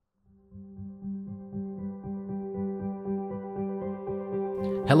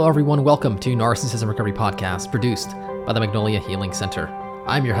Hello everyone, welcome to Narcissism Recovery Podcast, produced by the Magnolia Healing Center.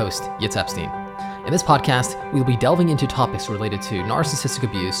 I'm your host, Yitz Epstein. In this podcast, we'll be delving into topics related to narcissistic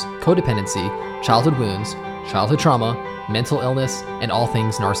abuse, codependency, childhood wounds, childhood trauma, mental illness, and all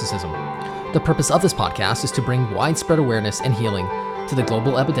things narcissism. The purpose of this podcast is to bring widespread awareness and healing to the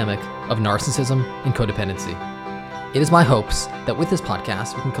global epidemic of narcissism and codependency. It is my hopes that with this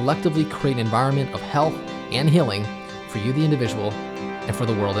podcast, we can collectively create an environment of health and healing for you, the individual, and for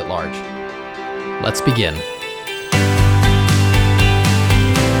the world at large. Let's begin.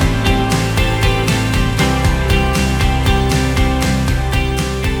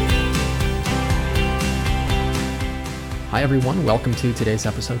 Hi everyone, welcome to today's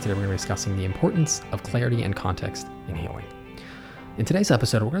episode. Today we're going to be discussing the importance of clarity and context in healing. In today's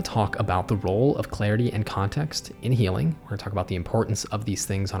episode, we're going to talk about the role of clarity and context in healing. We're going to talk about the importance of these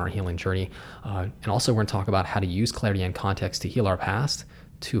things on our healing journey. And also we're going to talk about how to use clarity and context to heal our past,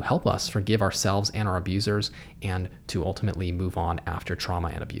 to help us forgive ourselves and our abusers, and to ultimately move on after trauma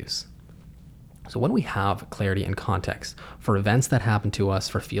and abuse. So when we have clarity and context for events that happen to us,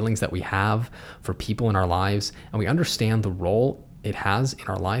 for feelings that we have, for people in our lives, and we understand the role it has in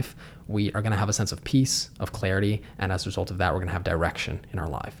our life, we are going to have a sense of peace, of clarity, and as a result of that, we're going to have direction in our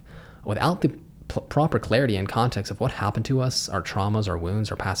life. Without the proper clarity and context of what happened to us, our traumas, our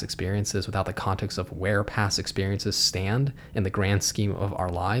wounds, our past experiences, without the context of where past experiences stand in the grand scheme of our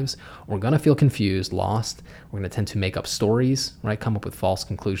lives, we're going to feel confused, lost. We're going to tend to make up stories, right? Come up with false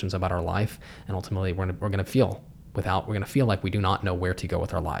conclusions about our life, and ultimately we're going to feel like we do not know where to go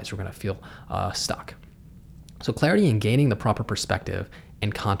with our lives. We're going to feel stuck. So clarity in gaining the proper perspective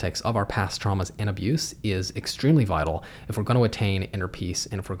and context of our past traumas and abuse is extremely vital if we're going to attain inner peace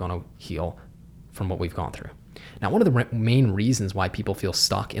and if we're going to heal from what we've gone through. Now, one of the main reasons why people feel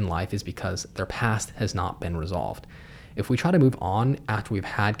stuck in life is because their past has not been resolved. If we try to move on after we've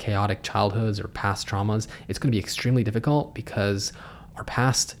had chaotic childhoods or past traumas, it's going to be extremely difficult because our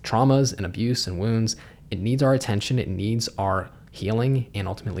past traumas and abuse and wounds, it needs our attention, it needs our healing, and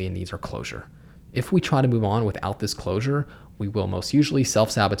ultimately it needs our closure. If we try to move on without this closure, we will most usually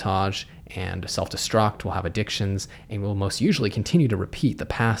self-sabotage and self-destruct, we'll have addictions, and we'll most usually continue to repeat the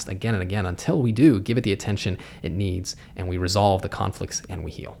past again and again until we do give it the attention it needs and we resolve the conflicts and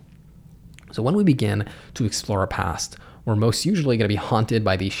we heal. So when we begin to explore our past, we're most usually going to be haunted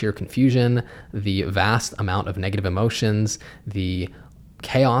by the sheer confusion, the vast amount of negative emotions, the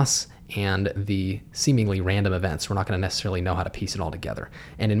chaos, and the seemingly random events. We're not going to necessarily know how to piece it all together.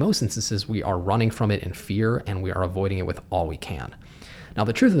 And in most instances, we are running from it in fear and we are avoiding it with all we can. Now,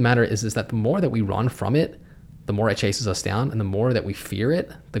 the truth of the matter is that the more that we run from it, the more it chases us down, and the more that we fear it,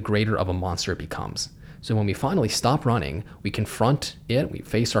 the greater of a monster it becomes. So when we finally stop running, we confront it, we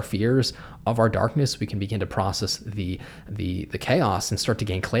face our fears of our darkness, we can begin to process the chaos and start to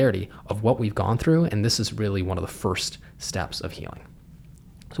gain clarity of what we've gone through. And this is really one of the first steps of healing.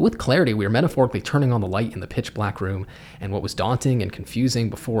 So with clarity, we are metaphorically turning on the light in the pitch black room, and what was daunting and confusing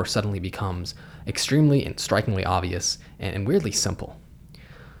before suddenly becomes extremely and strikingly obvious and weirdly simple.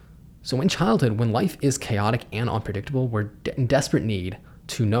 So in childhood, when life is chaotic and unpredictable, we're in desperate need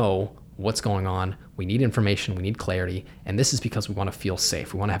to know what's going on. We need information, we need clarity, and this is because we want to feel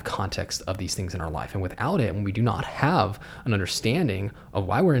safe. We want to have context of these things in our life. And without it, when we do not have an understanding of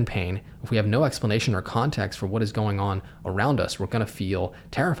why we're in pain, if we have no explanation or context for what is going on around us, we're going to feel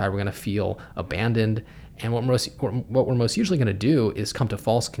terrified, we're going to feel abandoned, and what we're most usually going to do is come to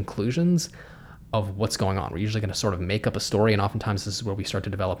false conclusions of what's going on. We're usually going to sort of make up a story, and oftentimes this is where we start to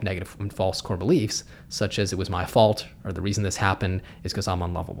develop negative and false core beliefs, such as it was my fault, or the reason this happened is because I'm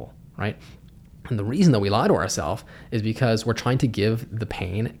unlovable, right? And the reason that we lie to ourselves is because we're trying to give the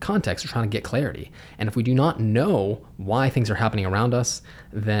pain context. We're trying to get clarity. And if we do not know why things are happening around us,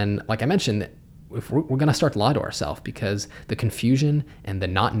 then, like I mentioned, if we're going to start to lie to ourselves because the confusion and the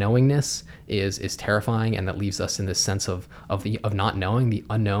not knowingness is terrifying, and that leaves us in this sense of not knowing, the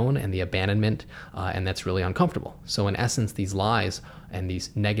unknown and the abandonment, and that's really uncomfortable. So in essence, these lies and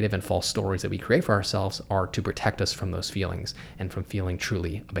these negative and false stories that we create for ourselves are to protect us from those feelings and from feeling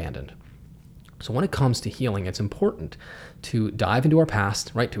truly abandoned. So when it comes to healing, it's important to dive into our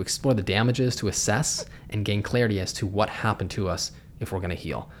past, right? To explore the damages, to assess and gain clarity as to what happened to us if we're going to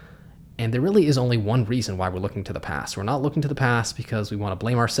heal. And there really is only one reason why we're looking to the past. We're not looking to the past because we want to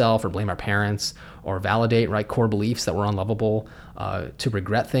blame ourselves or blame our parents or validate, right, core beliefs that we're unlovable, to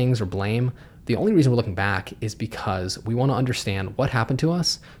regret things or blame. The only reason we're looking back is because we want to understand what happened to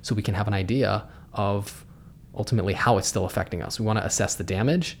us so we can have an idea of ultimately how it's still affecting us. We want to assess the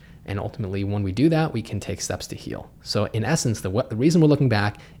damage, and ultimately when we do that, we can take steps to heal. So in essence, the reason we're looking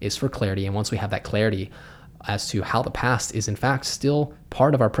back is for clarity, and once we have that clarity, as to how the past is in fact still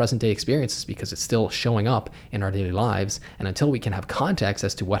part of our present day experiences, because it's still showing up in our daily lives. And until we can have context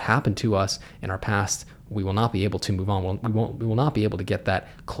as to what happened to us in our past, we will not be able to move on. We will not be able to get that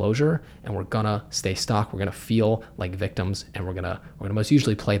closure, and we're gonna stay stuck. We're gonna feel like victims, and we're gonna most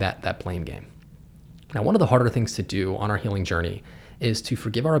usually play that blame game. Now, one of the harder things to do on our healing journey is to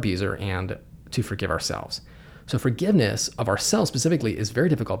forgive our abuser and to forgive ourselves. So forgiveness of ourselves specifically is very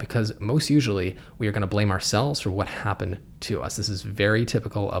difficult, because most usually we are going to blame ourselves for what happened to us. This is very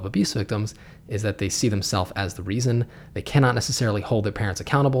typical of abuse victims, is that they see themselves as the reason. They cannot necessarily hold their parents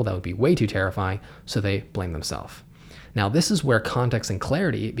accountable. That would be way too terrifying. So they blame themselves. Now, this is where context and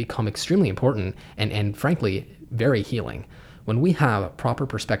clarity become extremely important and frankly, very healing. When we have a proper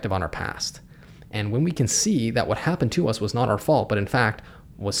perspective on our past, and when we can see that what happened to us was not our fault, but in fact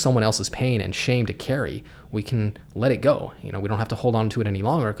was someone else's pain and shame to carry, we can let it go. We don't have to hold on to it any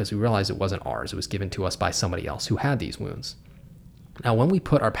longer, because we realize it wasn't ours. It was given to us by somebody else who had these wounds. Now, when we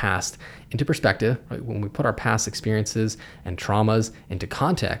put our past into perspective, right, when we put our past experiences and traumas into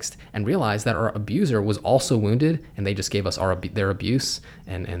context and realize that our abuser was also wounded, and they just gave us their abuse,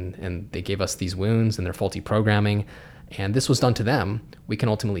 and they gave us these wounds and their faulty programming, and this was done to them, we can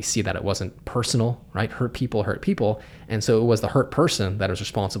ultimately see that it wasn't personal, right? Hurt people. And so it was the hurt person that was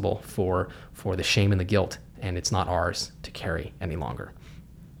responsible for the shame and the guilt, and it's not ours to carry any longer.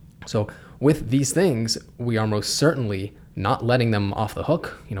 So with these things, we are most certainly not letting them off the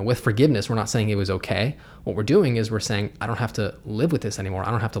hook. With forgiveness, we're not saying it was okay. What we're doing is we're saying, I don't have to live with this anymore.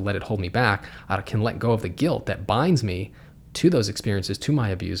 I don't have to let it hold me back. I can let go of the guilt that binds me to those experiences, to my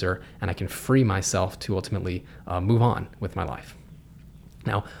abuser, and I can free myself to ultimately move on with my life.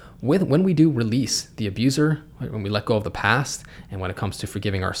 Now, when we do release the abuser, when we let go of the past, and when it comes to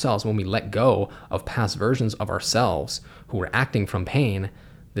forgiving ourselves, when we let go of past versions of ourselves who were acting from pain,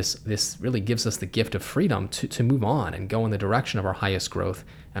 this really gives us the gift of freedom to move on and go in the direction of our highest growth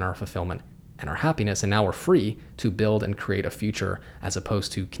and our fulfillment and our happiness. And now we're free to build and create a future, as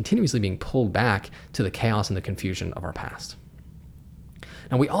opposed to continuously being pulled back to the chaos and the confusion of our past.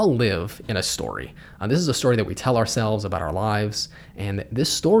 Now, we all live in a story. This is a story that we tell ourselves about our lives, and this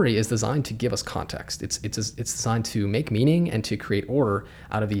story is designed to give us context. It's designed to make meaning and to create order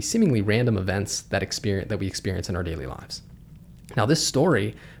out of the seemingly random events that we experience in our daily lives. Now, this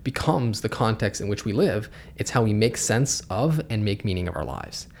story becomes the context in which we live. It's how we make sense of and make meaning of our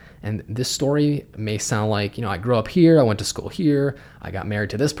lives. And this story may sound like, I grew up here, I went to school here, I got married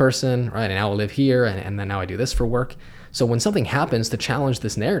to this person, right? And now I live here, and then now I do this for work. So when something happens to challenge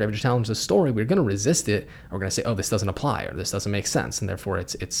this narrative, to challenge this story, we're going to resist it. We're going to say, oh, this doesn't apply, or this doesn't make sense, and therefore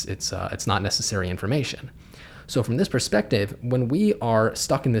it's not necessary information. So from this perspective, when we are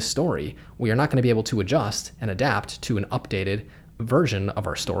stuck in this story, we are not going to be able to adjust and adapt to an updated version of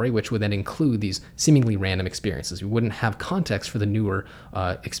our story, which would then include these seemingly random experiences. We wouldn't have context for the newer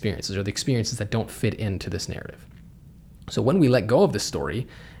experiences, or the experiences that don't fit into this narrative. So when we let go of this story,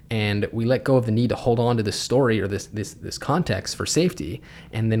 and we let go of the need to hold on to this story or this context for safety,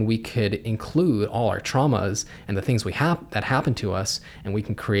 and then we could include all our traumas and the things that happened to us, and we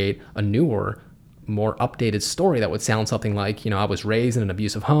can create a newer, more updated story that would sound something like, I was raised in an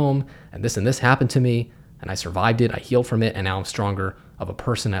abusive home, and this happened to me, and I survived it, I healed from it, and now I'm stronger of a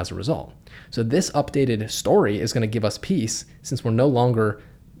person as a result. So this updated story is going to give us peace, since we're no longer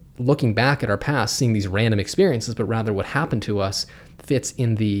looking back at our past, seeing these random experiences, but rather what happened to us fits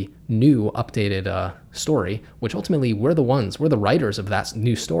in the new updated story, which ultimately we're the writers of that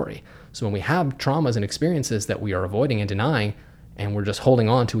new story. So when we have traumas and experiences that we are avoiding and denying, and we're just holding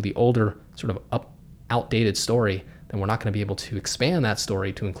on to the older sort of outdated story, then we're not going to be able to expand that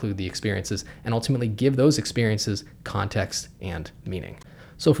story to include the experiences and ultimately give those experiences context and meaning.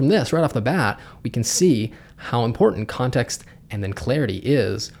 So from this, right off the bat, we can see how important context and then clarity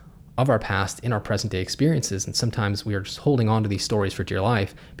is of our past in our present day experiences. And sometimes we are just holding on to these stories for dear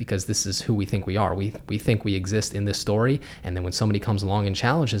life because this is who we think we are. We think we exist in this story, and then when somebody comes along and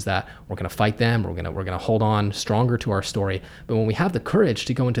challenges that, we're going to fight them. We're going to hold on stronger to our story. But when we have the courage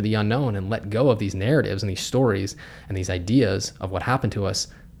to go into the unknown and let go of these narratives and these stories and these ideas of what happened to us,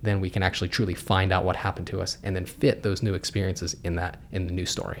 then we can actually truly find out what happened to us and then fit those new experiences in the new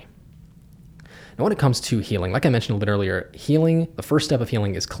story. Now, when it comes to healing, like I mentioned a little bit earlier, the first step of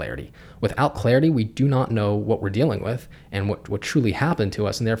healing is clarity. Without clarity, we do not know what we're dealing with and what truly happened to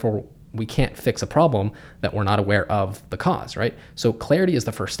us, and therefore we can't fix a problem that we're not aware of the cause, right? So clarity is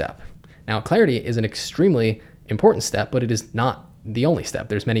the first step. Now, clarity is an extremely important step, but it is not the only step.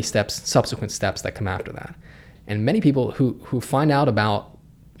 There's many subsequent steps that come after that. And many people who find out about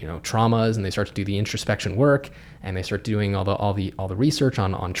traumas, and they start to do the introspection work, and they start doing all the research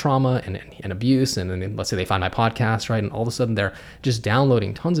on trauma and abuse, and then let's say they find my podcast, right, and all of a sudden they're just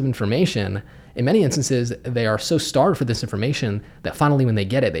downloading tons of information. In many instances, they are so starved for this information that finally when they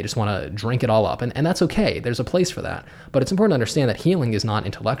get it, they just want to drink it all up. And that's okay. There's a place for that. But it's important to understand that healing is not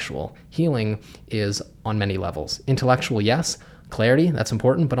intellectual. Healing is on many levels. Intellectual, yes. Clarity, that's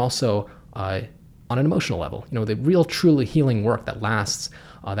important, but also on an emotional level. The real, truly healing work that lasts,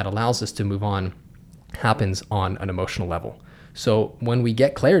 that allows us to move on, happens on an emotional level. So when we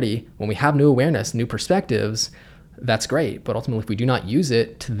get clarity, when we have new awareness, new perspectives, that's great. But ultimately, if we do not use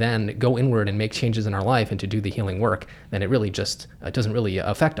it to then go inward and make changes in our life and to do the healing work, then it really just doesn't really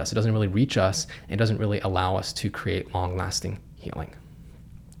affect us. It doesn't really reach us. It doesn't really allow us to create long-lasting healing.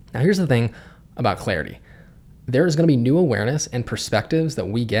 Now, here's the thing about clarity. There is going to be new awareness and perspectives that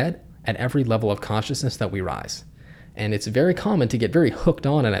we get at every level of consciousness that we rise. And it's very common to get very hooked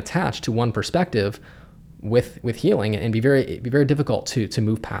on and attached to one perspective with healing, and be very difficult to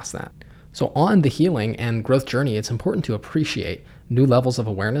move past that. So on the healing and growth journey, it's important to appreciate new levels of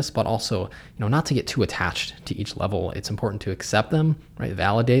awareness, but also, not to get too attached to each level. It's important to accept them, right?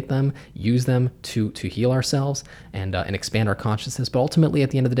 Validate them, use them to heal ourselves and expand our consciousness. But ultimately, at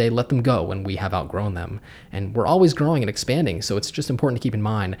the end of the day, let them go when we have outgrown them. And we're always growing and expanding. So it's just important to keep in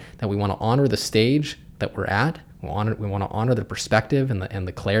mind that we want to honor the stage that we're at. We want to honor the perspective and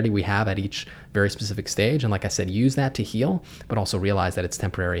the clarity we have at each very specific stage. And like I said, use that to heal, but also realize that it's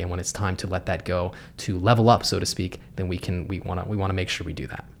temporary. And when it's time to let that go, to level up, so to speak, then we want to make sure we do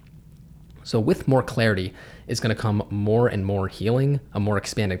that. So with more clarity is going to come more and more healing, a more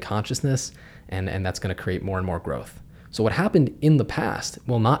expanded consciousness, and that's going to create more and more growth. So what happened in the past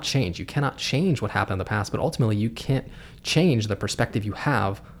will not change. You cannot change what happened in the past, but ultimately you can't change the perspective you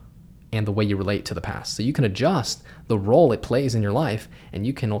have and the way you relate to the past. So you can adjust the role it plays in your life, and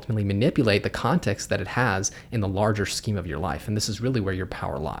you can ultimately manipulate the context that it has in the larger scheme of your life. And this is really where your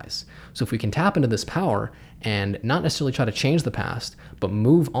power lies. So if we can tap into this power and not necessarily try to change the past, but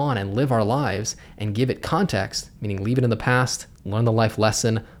move on and live our lives and give it context, meaning leave it in the past, learn the life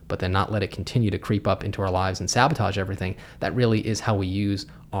lesson, but then not let it continue to creep up into our lives and sabotage everything, that really is how we use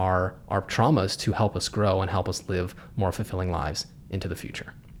our traumas to help us grow and help us live more fulfilling lives into the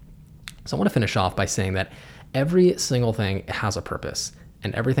future. So I want to finish off by saying that every single thing has a purpose,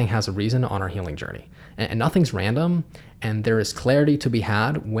 and everything has a reason on our healing journey. And nothing's random, and there is clarity to be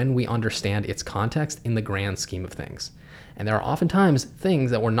had when we understand its context in the grand scheme of things. And there are oftentimes things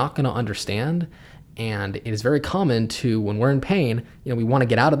that we're not going to understand, and it is very common to, when we're in pain, we want to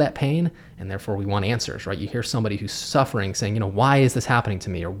get out of that pain, and therefore we want answers, right? You hear somebody who's suffering saying, why is this happening to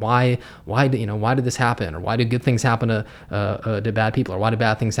me? Or why did this happen? Or why do good things happen to bad people? Or why do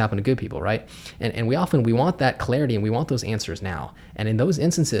bad things happen to good people, right? And we want that clarity, and we want those answers now. And in those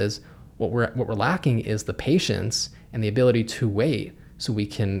instances, what we're lacking is the patience and the ability to wait so we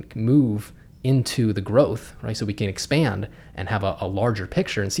can move into the growth, right? So we can expand and have a larger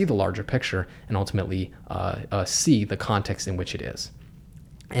picture and see the larger picture, and ultimately see the context in which it is.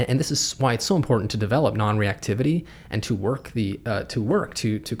 And this is why it's so important to develop non-reactivity and to work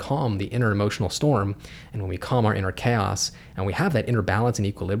to calm the inner emotional storm. And when we calm our inner chaos and we have that inner balance and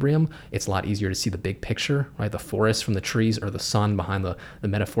equilibrium, it's a lot easier to see the big picture, right? The forest from the trees, or the sun behind the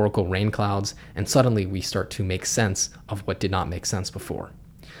metaphorical rain clouds. And suddenly we start to make sense of what did not make sense before.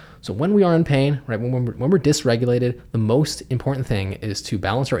 So when we are in pain, right, when we're dysregulated, the most important thing is to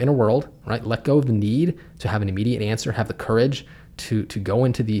balance our inner world, right? Let go of the need to have an immediate answer, have the courage to go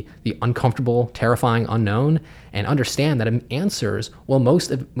into the uncomfortable, terrifying unknown, and understand that answers will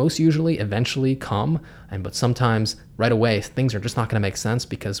most usually eventually come, but sometimes right away things are just not going to make sense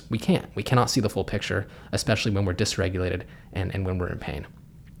because we cannot see the full picture, especially when we're dysregulated and when we're in pain.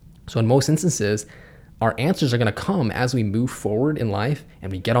 So in most instances, our answers are going to come as we move forward in life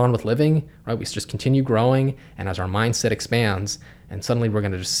and we get on with living, right? We just continue growing, and as our mindset expands, and suddenly we're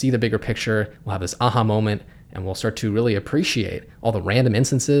going to just see the bigger picture. We'll have this aha moment, and we'll start to really appreciate all the random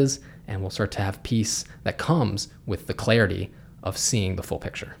instances, and we'll start to have peace that comes with the clarity of seeing the full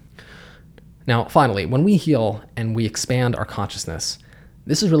picture. Now, finally, when we heal and we expand our consciousness,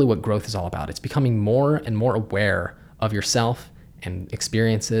 this is really what growth is all about. It's becoming more and more aware of yourself and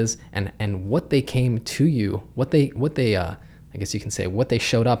experiences and what they came to you, what they I guess you can say what they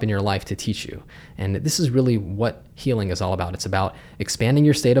showed up in your life to teach you. And this is really what healing is all about. It's about expanding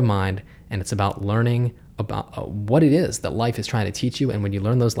your state of mind, and it's about learning about what it is that life is trying to teach you. And when you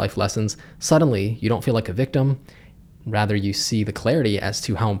learn those life lessons, suddenly you don't feel like a victim. Rather, you see the clarity as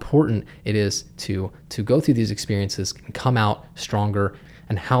to how important it is to go through these experiences and come out stronger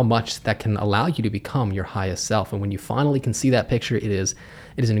and how much that can allow you to become your highest self. And when you finally can see that picture, it is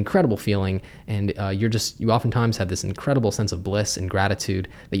an incredible feeling. And you oftentimes have this incredible sense of bliss and gratitude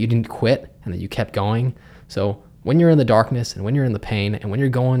that you didn't quit and that you kept going. So when you're in the darkness and when you're in the pain and when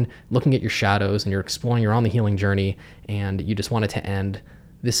you're looking at your shadows and you're on the healing journey and you just want it to end,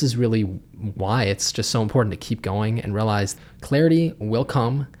 this is really why it's just so important to keep going and realize clarity will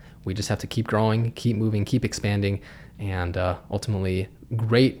come. We just have to keep growing, keep moving, keep expanding, and ultimately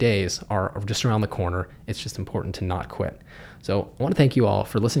great days are just around the corner. It's just important to not quit. So I want to thank you all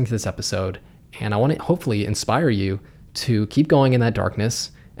for listening to this episode, and I want to hopefully inspire you to keep going in that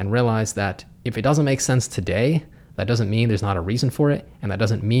darkness and realize that if it doesn't make sense today, that doesn't mean there's not a reason for it, and that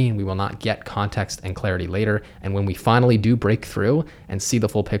doesn't mean we will not get context and clarity later. And when we finally do break through and see the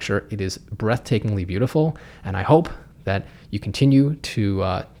full picture, it is breathtakingly beautiful. And I hope that you continue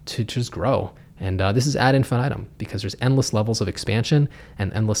to just grow. And this is ad infinitum, because there's endless levels of expansion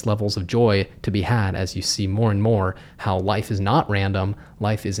and endless levels of joy to be had as you see more and more how life is not random.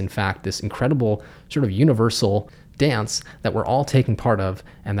 Life is in fact this incredible sort of universal dance that we're all taking part of,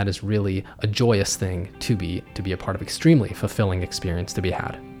 and that is really a joyous thing to be a part of, extremely fulfilling experience to be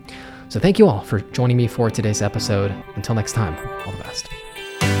had. So thank you all for joining me for today's episode. Until next time, all the best.